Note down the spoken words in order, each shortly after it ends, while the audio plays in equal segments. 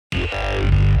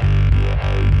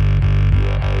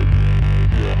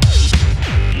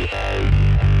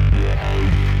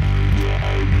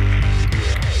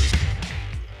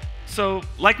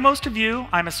like most of you,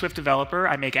 I'm a Swift developer.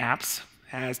 I make apps,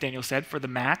 as Daniel said, for the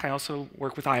Mac. I also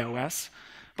work with iOS.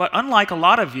 But unlike a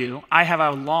lot of you, I have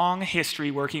a long history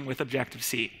working with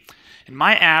Objective-C. And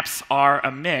my apps are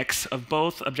a mix of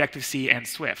both Objective-C and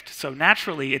Swift. So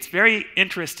naturally, it's very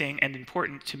interesting and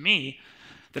important to me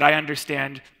that I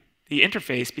understand the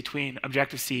interface between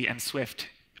Objective-C and Swift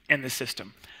in the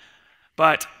system.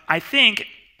 But I think,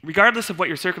 regardless of what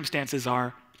your circumstances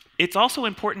are, it's also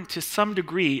important to some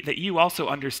degree that you also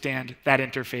understand that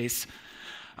interface,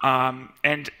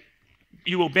 and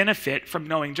you will benefit from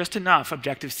knowing just enough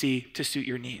Objective-C to suit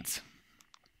your needs.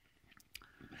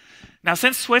 Now,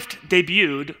 since Swift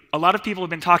debuted, a lot of people have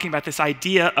been talking about this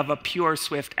idea of a pure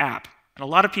Swift app. And a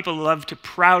lot of people love to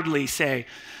proudly say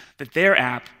that their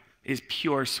app is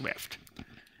pure Swift.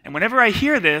 And whenever I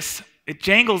hear this, it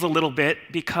jangles a little bit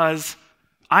because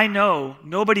I know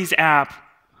nobody's app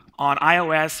on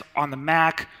iOS, on the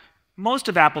Mac, most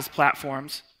of Apple's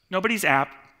platforms, nobody's app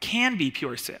can be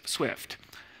pure Swift.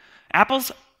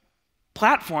 Apple's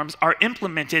platforms are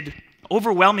implemented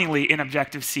overwhelmingly in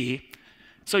Objective-C,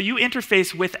 so you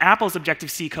interface with Apple's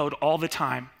Objective-C code all the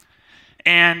time.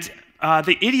 And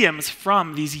the idioms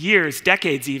from these years,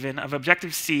 decades even, of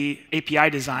Objective-C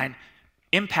API design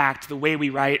impact the way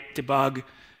we write, debug,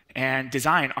 and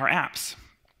design our apps.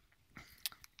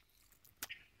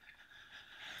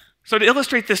 So to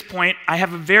illustrate this point, I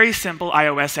have a very simple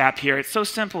iOS app here. It's so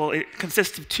simple, it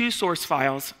consists of 2 source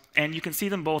files, and you can see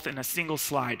them both in a single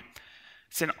slide.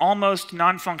 It's an almost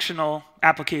non-functional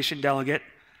application delegate,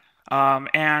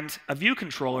 and a view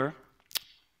controller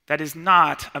that is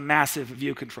not a massive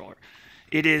view controller.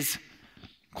 It is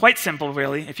quite simple,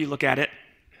 really, if you look at it.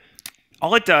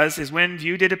 All it does is when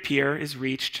view did appear is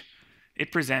reached,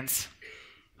 it presents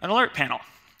an alert panel.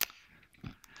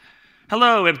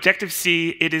 Hello,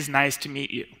 Objective-C, it is nice to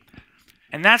meet you.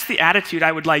 And that's the attitude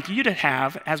I would like you to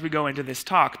have as we go into this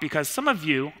talk, because some of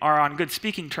you are on good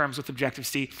speaking terms with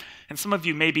Objective-C, and some of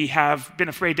you maybe have been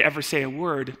afraid to ever say a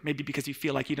word, maybe because you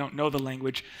feel like you don't know the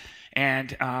language,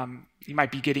 and you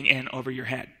might be getting in over your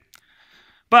head.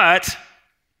 But,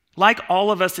 like all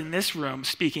of us in this room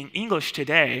speaking English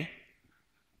today,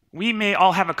 we may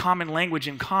all have a common language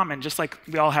in common, just like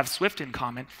we all have Swift in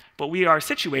common, but we are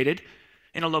situated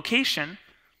in a location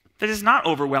that is not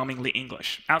overwhelmingly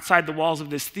English. Outside the walls of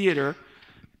this theater,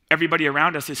 everybody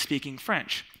around us is speaking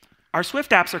French. Our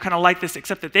Swift apps are kind of like this,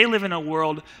 except that they live in a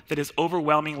world that is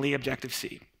overwhelmingly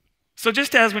Objective-C. So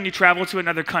just as when you travel to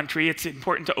another country, it's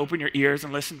important to open your ears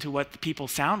and listen to what the people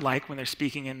sound like when they're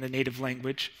speaking in the native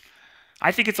language,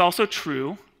 I think it's also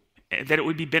true that it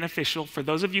would be beneficial for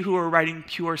those of you who are writing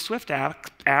pure Swift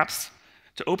apps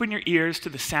to open your ears to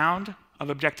the sound of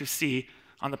Objective-C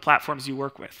on the platforms you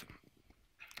work with.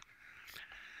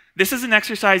 This is an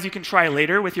exercise you can try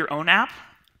later with your own app.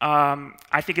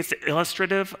 I think it's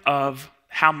illustrative of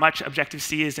how much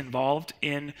Objective-C is involved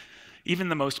in even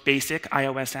the most basic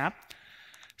iOS app.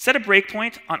 Set a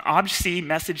breakpoint on obj-c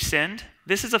message send.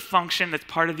 This is a function that's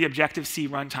part of the Objective-C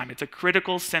runtime. It's a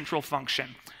critical central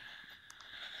function.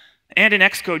 And in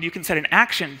Xcode, you can set an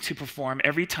action to perform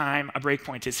every time a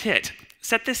breakpoint is hit.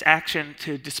 Set this action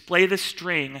to display the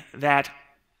string that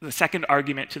the second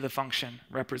argument to the function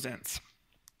represents.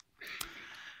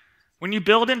 When you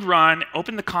build and run,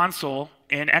 open the console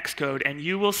in Xcode, and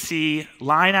you will see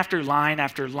line after line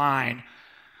after line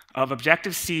of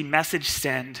Objective-C message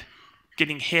send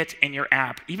getting hit in your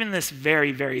app, even this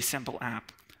very, very simple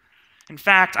app. In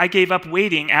fact, I gave up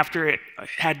waiting after it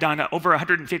had done over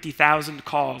 150,000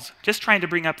 calls, just trying to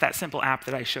bring up that simple app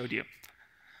that I showed you.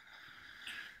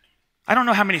 I don't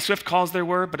know how many Swift calls there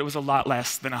were, but it was a lot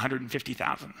less than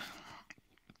 150,000.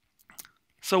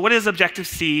 So what is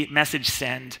Objective-C message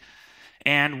send,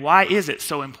 and why is it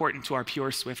so important to our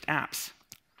pure Swift apps?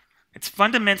 It's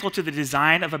fundamental to the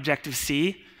design of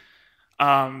Objective-C,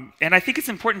 and I think it's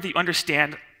important that you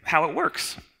understand how it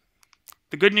works.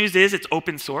 The good news is it's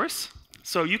open source,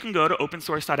 so you can go to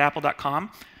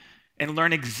opensource.apple.com and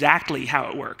learn exactly how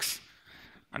it works.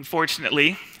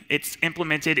 Unfortunately, it's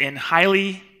implemented in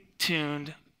highly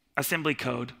tuned assembly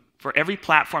code for every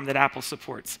platform that Apple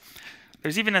supports.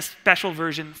 There's even a special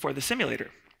version for the simulator.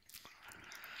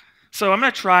 So I'm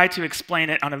going to try to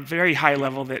explain it on a very high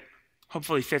level that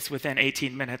hopefully fits within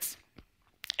 18 minutes.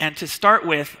 And to start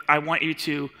with, I want you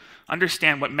to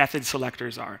understand what method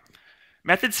selectors are.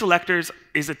 Method selectors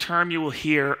is a term you will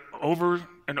hear over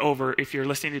and over if you're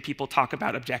listening to people talk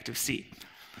about Objective-C.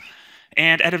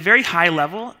 And at a very high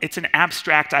level, it's an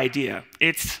abstract idea.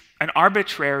 It's an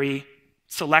arbitrary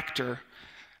selector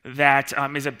that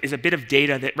is a bit of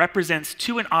data that represents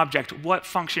to an object what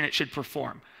function it should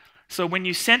perform. So when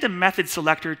you send a method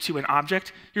selector to an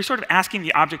object, you're sort of asking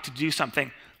the object to do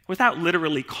something without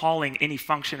literally calling any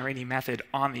function or any method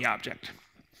on the object.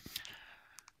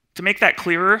 To make that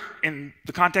clearer in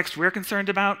the context we're concerned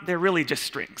about, they're really just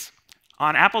strings.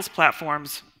 On Apple's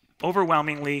platforms,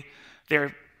 overwhelmingly,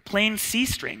 they're plain C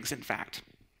strings, in fact.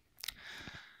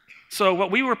 So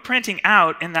what we were printing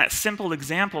out in that simple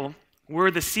example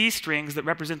were the C strings that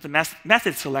represent the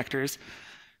method selectors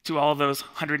to all those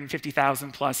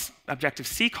 150,000 plus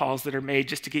Objective-C calls that are made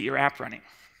just to get your app running.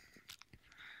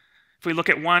 If we look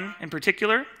at one in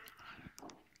particular,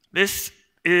 this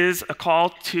is a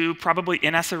call to probably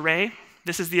NSArray.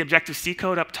 This is the Objective-C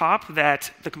code up top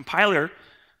that the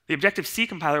Objective-C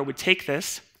compiler would take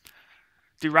this,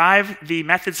 derive the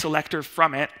method selector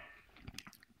from it,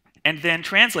 and then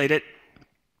translate it,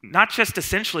 not just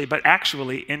essentially, but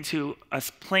actually, into a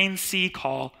plain C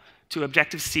call to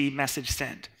Objective-C message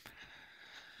send.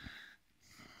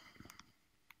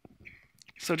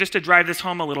 So just to drive this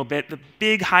home a little bit, the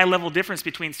big high-level difference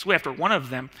between Swift, or one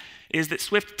of them, is that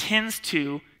Swift tends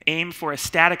to aim for a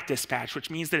static dispatch,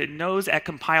 which means that it knows at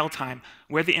compile time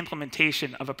where the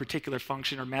implementation of a particular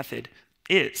function or method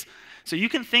is. So you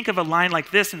can think of a line like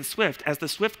this in Swift as the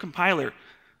Swift compiler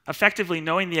effectively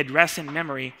knowing the address in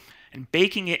memory and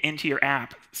baking it into your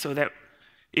app so that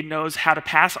it knows how to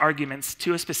pass arguments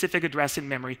to a specific address in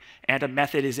memory and a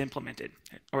method is implemented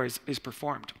or is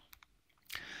performed.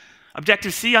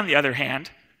 Objective-C, on the other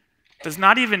hand, does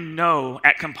not even know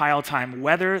at compile time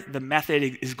whether the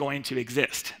method is going to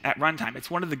exist at runtime. It's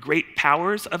one of the great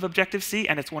powers of Objective-C,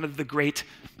 and it's one of the great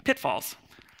pitfalls.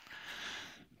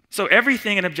 So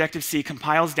everything in Objective-C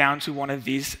compiles down to one of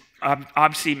these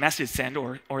obc message send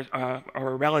or a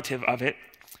relative of it,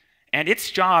 and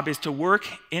its job is to work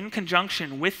in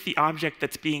conjunction with the object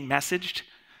that's being messaged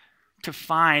to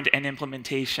find an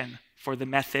implementation for the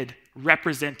method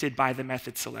represented by the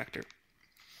method selector.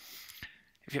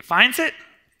 If it finds it,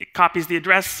 it copies the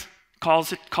address,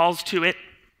 calls to it,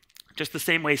 just the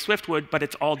same way Swift would, but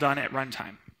it's all done at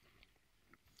runtime.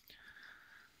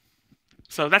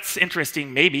 So that's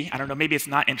interesting, maybe. I don't know, maybe it's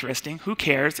not interesting. Who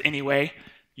cares? Anyway,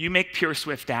 you make pure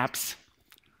Swift apps.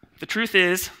 The truth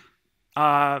is,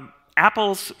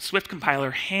 Apple's Swift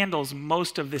compiler handles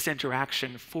most of this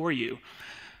interaction for you.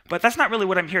 But that's not really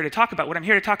what I'm here to talk about. What I'm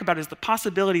here to talk about is the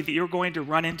possibility that you're going to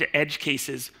run into edge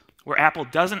cases where Apple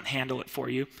doesn't handle it for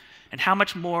you, and how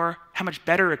much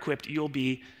better equipped you'll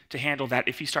be to handle that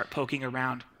if you start poking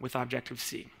around with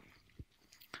Objective-C.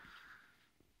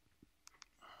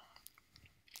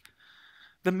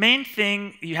 The main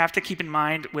thing you have to keep in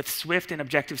mind with Swift and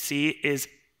Objective-C is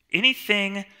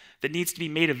anything that needs to be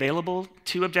made available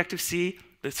to Objective-C,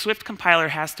 the Swift compiler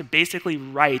has to basically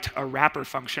write a wrapper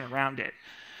function around it.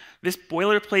 This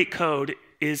boilerplate code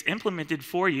is implemented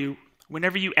for you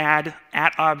whenever you add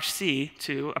 @obj_c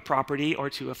to a property or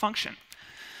to a function.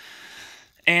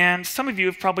 And some of you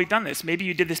have probably done this. Maybe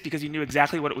you did this because you knew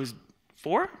exactly what it was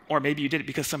for, or maybe you did it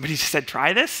because somebody just said,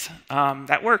 try this.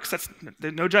 That works,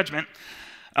 there's no judgment.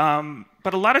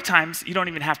 But a lot of times, you don't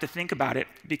even have to think about it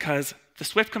because the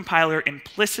Swift compiler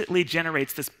implicitly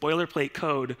generates this boilerplate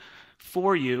code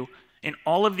for you in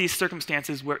all of these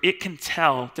circumstances where it can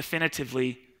tell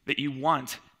definitively that you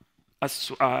want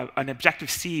an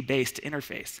Objective-C based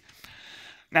interface.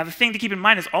 Now, the thing to keep in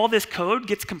mind is all this code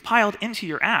gets compiled into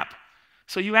your app.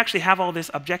 So you actually have all this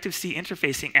Objective-C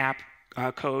interfacing app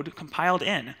code compiled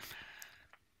in.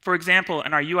 For example,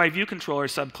 in our UIViewController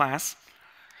subclass,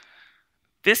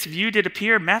 this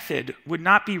viewDidAppear method would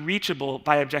not be reachable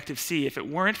by Objective-C if it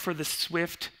weren't for the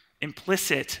Swift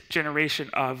implicit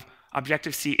generation of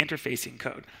Objective-C interfacing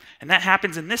code. And that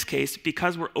happens in this case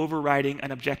because we're overriding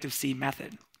an Objective-C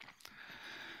method.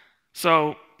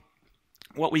 So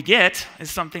what we get is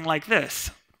something like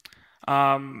this.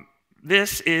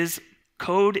 This is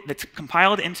code that's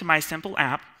compiled into my simple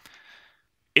app.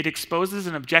 It exposes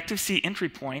an Objective-C entry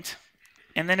point,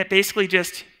 and then it basically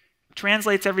just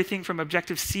translates everything from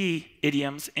Objective-C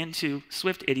idioms into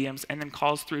Swift idioms and then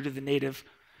calls through to the native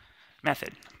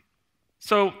method.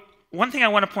 So one thing I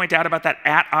want to point out about that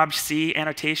 @obj_c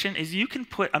annotation is you can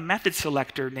put a method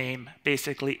selector name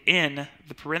basically in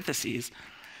the parentheses,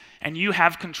 and you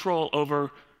have control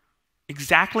over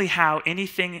exactly how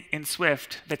anything in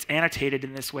Swift that's annotated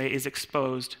in this way is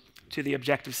exposed to the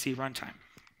Objective-C runtime.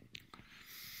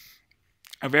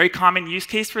 A very common use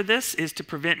case for this is to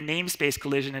prevent namespace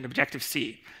collision in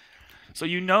Objective-C. So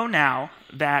you know now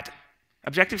that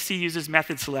Objective-C uses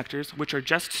method selectors, which are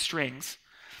just strings,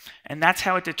 and that's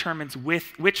how it determines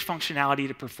which functionality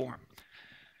to perform.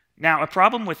 Now, a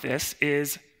problem with this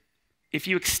is if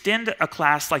you extend a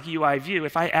class like UIView,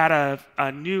 if I add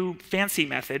a new fancy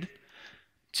method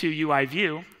to UI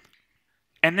view,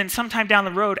 and then sometime down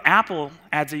the road, Apple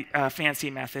adds a fancy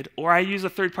method, or I use a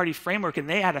third-party framework and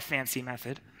they add a fancy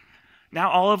method. Now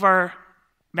all of our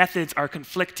methods are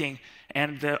conflicting,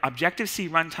 and the Objective-C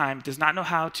runtime does not know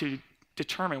how to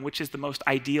determine which is the most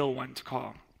ideal one to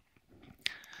call.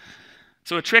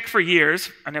 So a trick for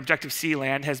years on Objective-C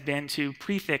land has been to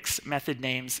prefix method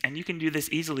names, and you can do this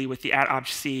easily with the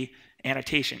 @obj_c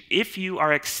annotation. If you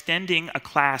are extending a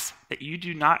class that you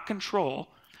do not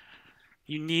control,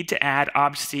 you need to add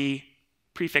obj_c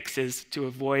prefixes to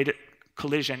avoid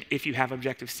collision if you have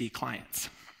Objective-C clients.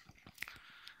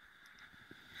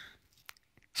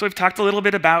 So we've talked a little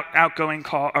bit about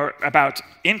about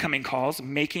incoming calls,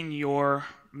 making your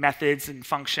methods and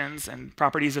functions and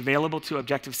properties available to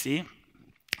Objective-C.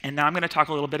 And now I'm going to talk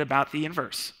a little bit about the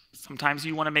inverse. Sometimes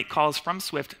you want to make calls from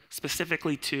Swift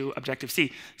specifically to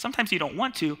Objective-C. Sometimes you don't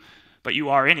want to, but you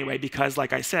are anyway, because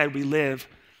like I said, we live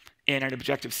in an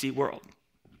Objective-C world.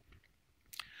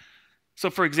 So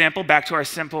for example, back to our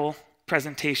simple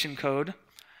presentation code,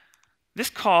 this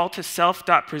call to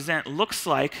self.present looks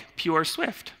like pure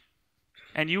Swift.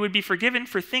 And you would be forgiven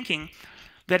for thinking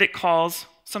that it calls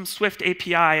some Swift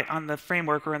API on the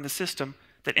framework or in the system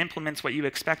that implements what you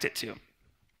expect it to.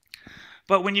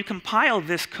 But when you compile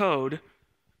this code,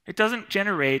 it doesn't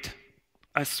generate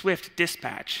a Swift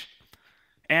dispatch.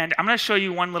 And I'm going to show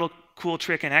you one little cool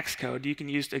trick in Xcode. You can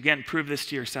use to, again, prove this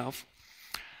to yourself.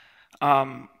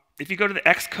 If you go to the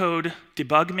Xcode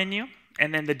debug menu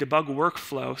and then the debug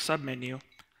workflow submenu,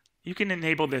 you can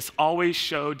enable this always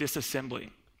show disassembly.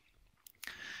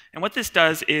 And what this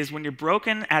does is when you're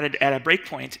broken at a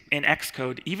breakpoint in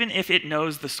Xcode, even if it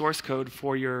knows the source code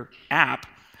for your app,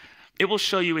 it will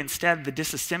show you instead the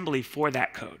disassembly for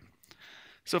that code.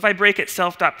 So if I break at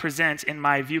self.present in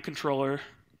my view controller,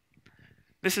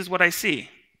 this is what I see.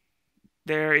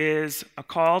 There is a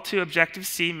call to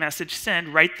Objective-C message send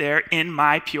right there in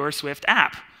my pure Swift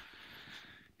app.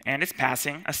 And it's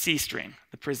passing a C string,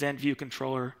 the present view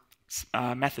controller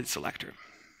method selector.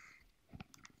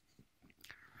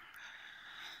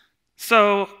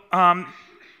 So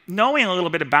knowing a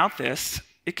little bit about this,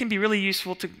 it can be really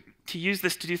useful to use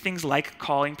this to do things like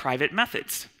calling private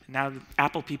methods. Now, the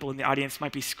Apple people in the audience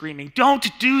might be screaming, don't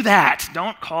do that!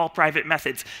 Don't call private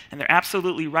methods. And they're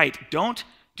absolutely right. Don't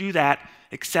do that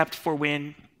except for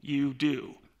when you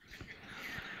do.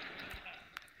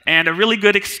 And a really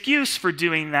good excuse for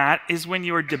doing that is when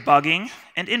you're debugging.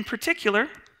 And in particular,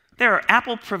 there are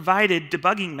Apple-provided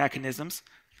debugging mechanisms.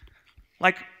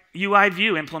 Like UI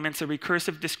view implements a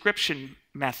recursive description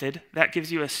method that gives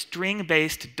you a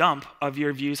string-based dump of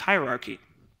your view's hierarchy.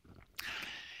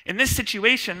 In this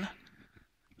situation,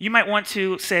 you might want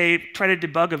to, say, try to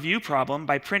debug a view problem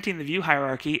by printing the view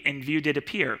hierarchy in view did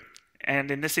appear. And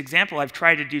in this example, I've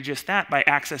tried to do just that by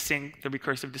accessing the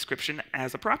recursive description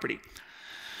as a property.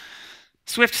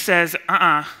 Swift says,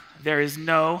 there is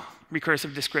no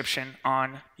recursive description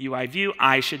on UI view.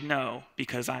 I should know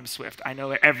because I'm Swift. I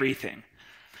know everything.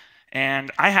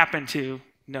 And I happen to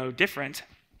know different,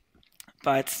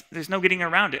 but there's no getting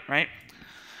around it, right?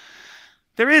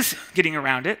 There is getting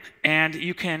around it, and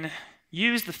you can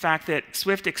use the fact that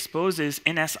Swift exposes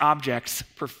NS objects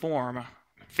perform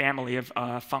family of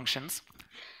functions.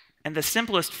 And the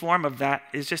simplest form of that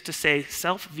is just to say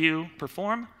self-view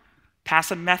perform,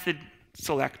 pass a method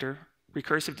selector,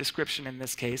 recursive description in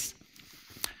this case,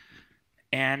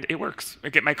 and it works. I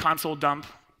get my console dump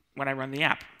when I run the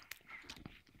app.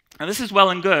 Now this is well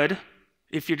and good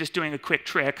if you're just doing a quick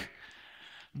trick,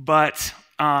 but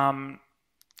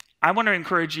I want to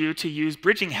encourage you to use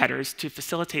bridging headers to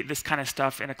facilitate this kind of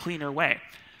stuff in a cleaner way.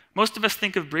 Most of us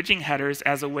think of bridging headers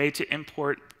as a way to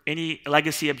import any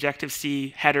legacy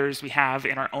Objective-C headers we have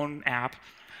in our own app,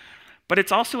 but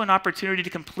it's also an opportunity to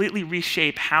completely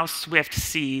reshape how Swift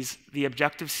sees the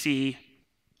Objective-C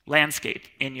landscape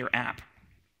in your app.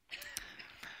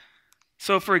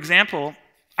 So for example,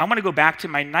 I want to go back to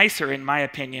my nicer, in my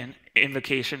opinion,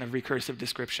 invocation of recursive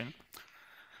description.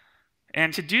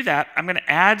 And to do that, I'm going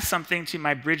to add something to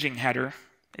my bridging header.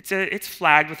 It's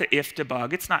flagged with an if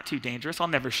debug. It's not too dangerous. I'll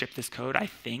never ship this code, I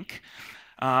think.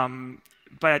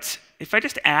 But if I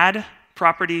just add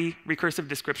property recursive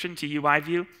description to UI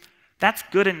view, that's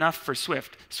good enough for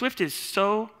Swift. Swift is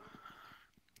so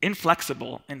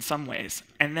inflexible in some ways.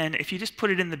 And then if you just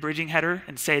put it in the bridging header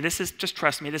and say, just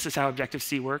trust me, this is how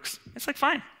Objective-C works, it's like,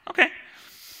 fine, okay.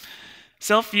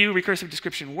 Self-view recursive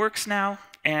description works now,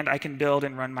 and I can build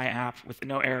and run my app with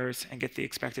no errors and get the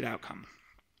expected outcome.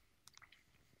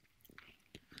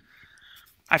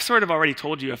 I've sort of already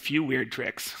told you a few weird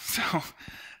tricks,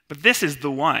 but this is the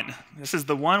one. This is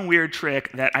the one weird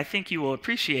trick that I think you will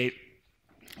appreciate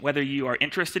whether you are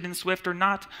interested in Swift or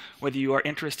not, whether you are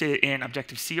interested in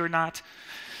Objective-C or not,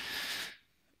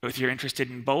 if you're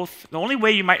interested in both. The only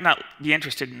way you might not be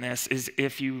interested in this is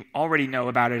if you already know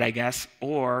about it, I guess,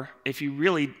 or if you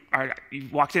really are, you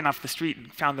walked in off the street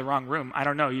and found the wrong room. I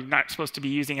don't know, you're not supposed to be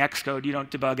using Xcode, you don't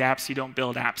debug apps, you don't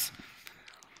build apps.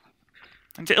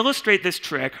 And to illustrate this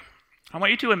trick, I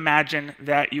want you to imagine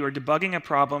that you are debugging a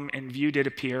problem in Vue did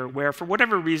appear where, for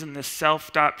whatever reason, this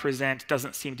self.present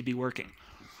doesn't seem to be working.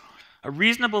 A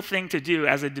reasonable thing to do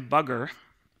as a debugger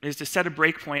is to set a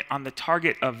breakpoint on the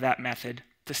target of that method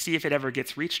to see if it ever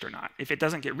gets reached or not. If it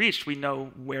doesn't get reached, we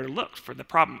know where to look for the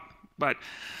problem. But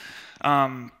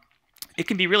it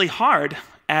can be really hard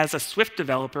as a Swift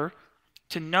developer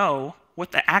to know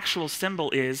what the actual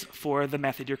symbol is for the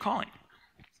method you're calling.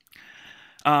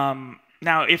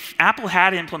 Now, if Apple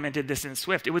had implemented this in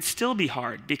Swift, it would still be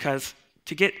hard, because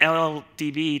to get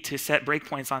LLDB to set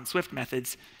breakpoints on Swift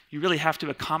methods, you really have to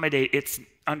accommodate its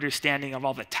understanding of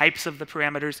all the types of the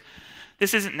parameters.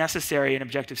 This isn't necessary in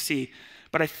Objective-C,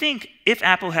 but I think if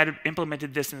Apple had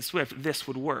implemented this in Swift, this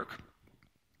would work.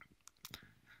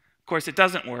 Of course, it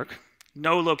doesn't work.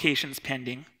 No locations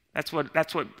pending. That's what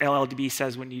LLDB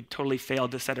says when you totally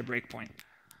failed to set a breakpoint.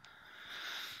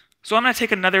 So I'm going to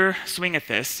take another swing at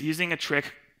this using a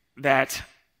trick that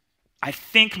I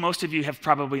think most of you have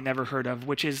probably never heard of,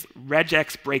 which is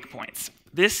regex breakpoints.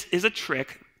 This is a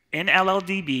trick in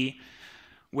LLDB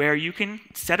where you can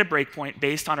set a breakpoint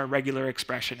based on a regular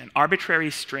expression, an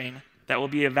arbitrary string that will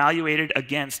be evaluated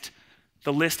against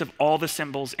the list of all the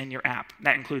symbols in your app.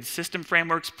 That includes system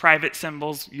frameworks, private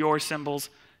symbols, your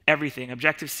symbols, everything,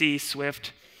 Objective-C,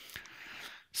 Swift.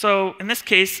 So in this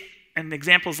case, and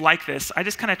examples like this, I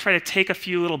just kind of try to take a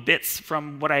few little bits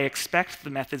from what I expect the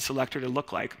method selector to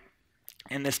look like.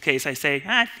 In this case, I say,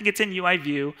 I think it's in UI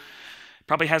view,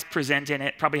 probably has present in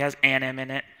it, probably has anim in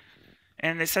it.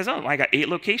 And it says, oh, I got 8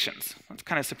 locations. It's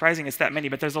kind of surprising it's that many,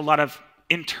 but there's a lot of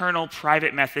internal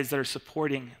private methods that are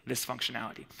supporting this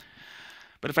functionality.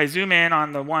 But if I zoom in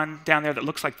on the one down there that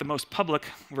looks like the most public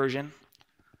version,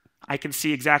 I can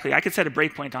see exactly, I can set a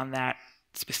breakpoint on that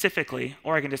specifically,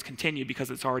 or I can just continue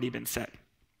because it's already been set.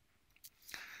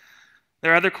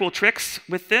 There are other cool tricks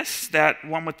with this. That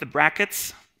one with the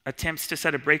brackets attempts to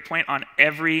set a breakpoint on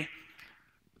every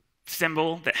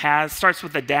symbol that starts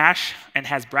with a dash and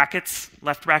has brackets,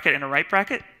 left bracket and a right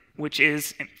bracket, which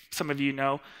is, some of you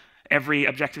know, every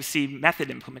Objective-C method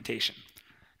implementation.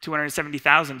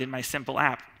 270,000 in my simple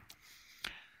app.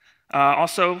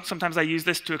 Also, sometimes I use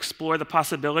this to explore the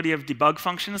possibility of debug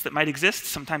functions that might exist.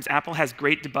 Sometimes Apple has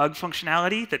great debug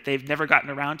functionality that they've never gotten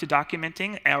around to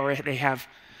documenting, or they have,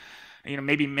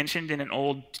 maybe mentioned in an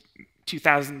old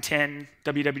 2010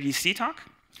 WWDC talk.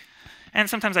 And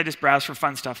sometimes I just browse for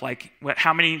fun stuff like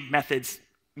how many methods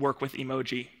work with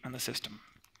emoji on the system.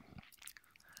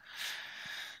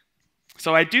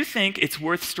 So I do think it's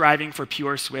worth striving for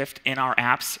pure Swift in our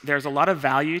apps. There's a lot of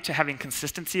value to having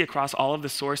consistency across all of the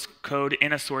source code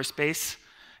in a source base.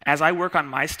 As I work on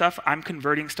my stuff, I'm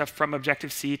converting stuff from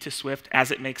Objective-C to Swift as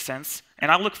it makes sense.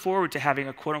 And I look forward to having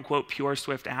a quote-unquote pure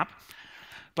Swift app.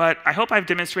 But I hope I've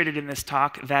demonstrated in this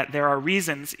talk that there are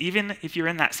reasons, even if you're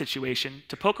in that situation,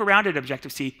 to poke around at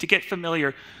Objective-C, to get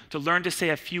familiar, to learn to say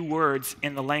a few words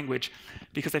in the language,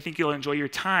 because I think you'll enjoy your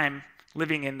time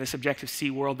living in this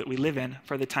Objective-C world that we live in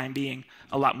for the time being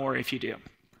a lot more if you do.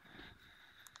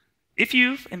 If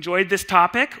you've enjoyed this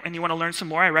topic and you want to learn some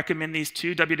more, I recommend these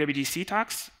 2 WWDC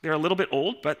talks. They're a little bit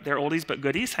old, but they're oldies but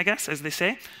goodies, I guess, as they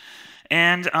say.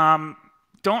 And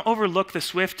don't overlook the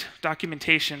Swift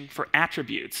documentation for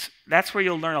attributes. That's where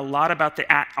you'll learn a lot about the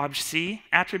 @obj_c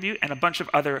attribute and a bunch of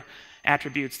other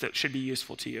attributes that should be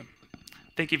useful to you.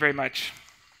 Thank you very much.